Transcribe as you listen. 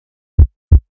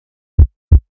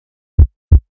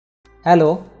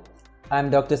Hello, I'm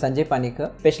Dr. Sanjay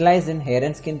Panicker, specialized in hair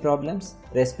and skin problems,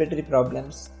 respiratory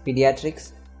problems,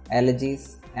 pediatrics,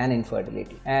 allergies, and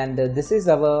infertility. And this is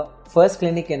our first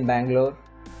clinic in Bangalore.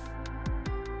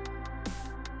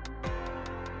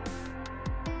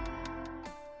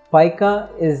 Pica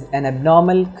is an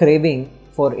abnormal craving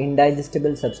for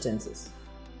indigestible substances.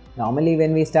 Normally,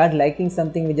 when we start liking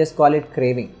something, we just call it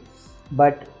craving.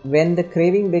 But when the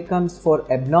craving becomes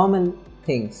for abnormal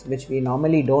things which we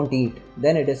normally don't eat,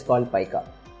 then it is called pica.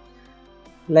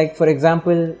 Like for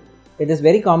example, it is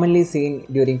very commonly seen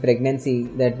during pregnancy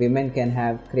that women can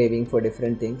have craving for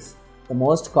different things. The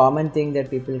most common thing that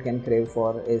people can crave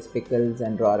for is pickles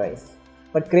and raw rice.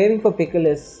 But craving for pickle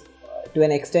is, to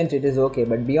an extent it is okay,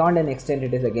 but beyond an extent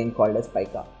it is again called as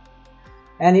pica.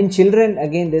 And in children,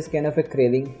 again, this kind of a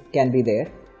craving can be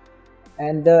there.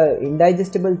 And the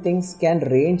indigestible things can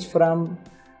range from,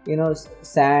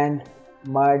 sand,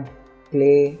 mud,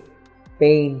 clay,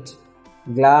 paint,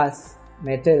 glass,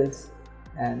 metals,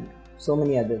 and so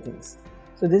many other things.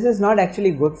 So this is not actually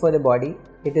good for the body.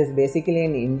 It is basically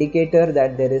an indicator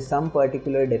that there is some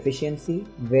particular deficiency.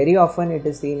 Very often it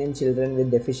is seen in children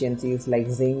with deficiencies like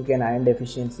zinc and iron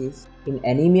deficiencies. In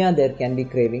anemia there can be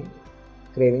craving.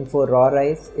 Craving for raw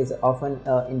rice is often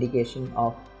an indication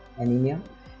of anemia.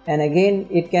 And again,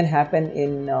 it can happen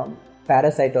in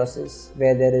parasitosis,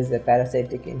 where there is a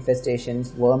parasitic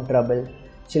infestations, worm trouble.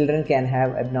 Children can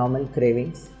have abnormal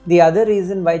cravings. The other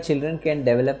reason why children can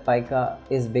develop pica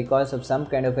is because of some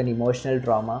kind of an emotional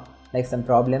trauma, like some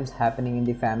problems happening in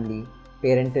the family,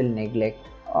 parental neglect,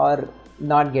 or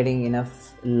not getting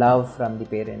enough love from the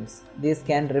parents. This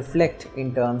can reflect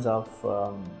in terms of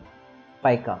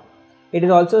pica. It is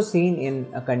also seen in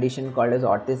a condition called as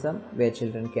autism, where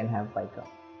children can have pica.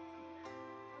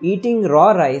 Eating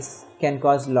raw rice can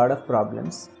cause a lot of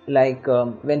problems. Like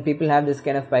when people have this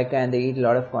kind of pica and they eat a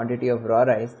lot of quantity of raw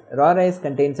rice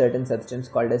contains certain substance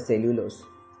called as cellulose.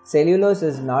 Cellulose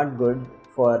is not good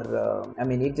for,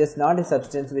 it's just not a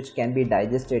substance which can be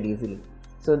digested easily.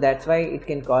 So that's why it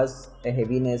can cause a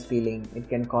heaviness feeling, it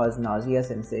can cause nausea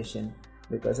sensation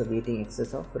because of eating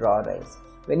excess of raw rice.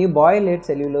 When you boil it,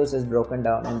 cellulose is broken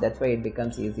down and that's why it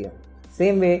becomes easier.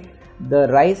 Same way, the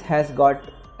rice has got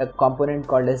a component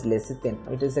called as lecithin.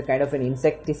 It is a kind of an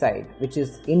insecticide which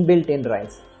is inbuilt in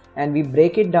rice, and we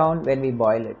break it down when we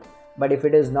boil it. But if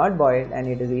it is not boiled and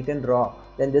it is eaten raw,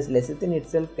 then this lecithin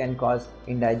itself can cause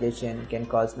indigestion, can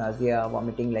cause nausea,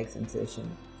 vomiting like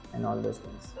sensation, and all those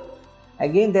things.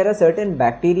 Again, there are certain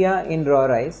bacteria in raw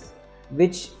rice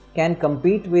which can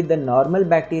compete with the normal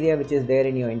bacteria which is there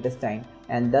in your intestine,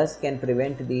 and thus can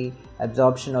prevent the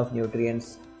absorption of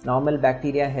nutrients. Normal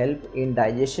bacteria help in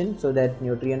digestion so that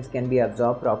nutrients can be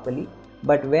absorbed properly.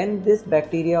 But when this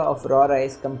bacteria of raw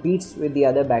rice competes with the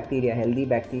other bacteria, healthy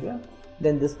bacteria,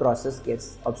 then this process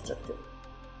gets obstructed.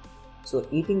 So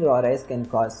eating raw rice can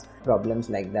cause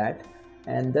problems like that,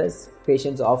 and thus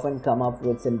patients often come up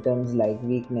with symptoms like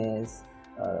weakness,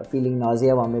 feeling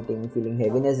nausea, vomiting, feeling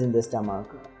heaviness in the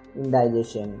stomach,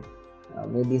 indigestion.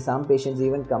 Maybe some patients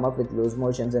even come up with loose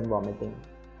motions and vomiting.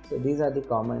 So these are the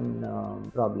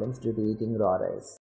common problems due to eating raw rice.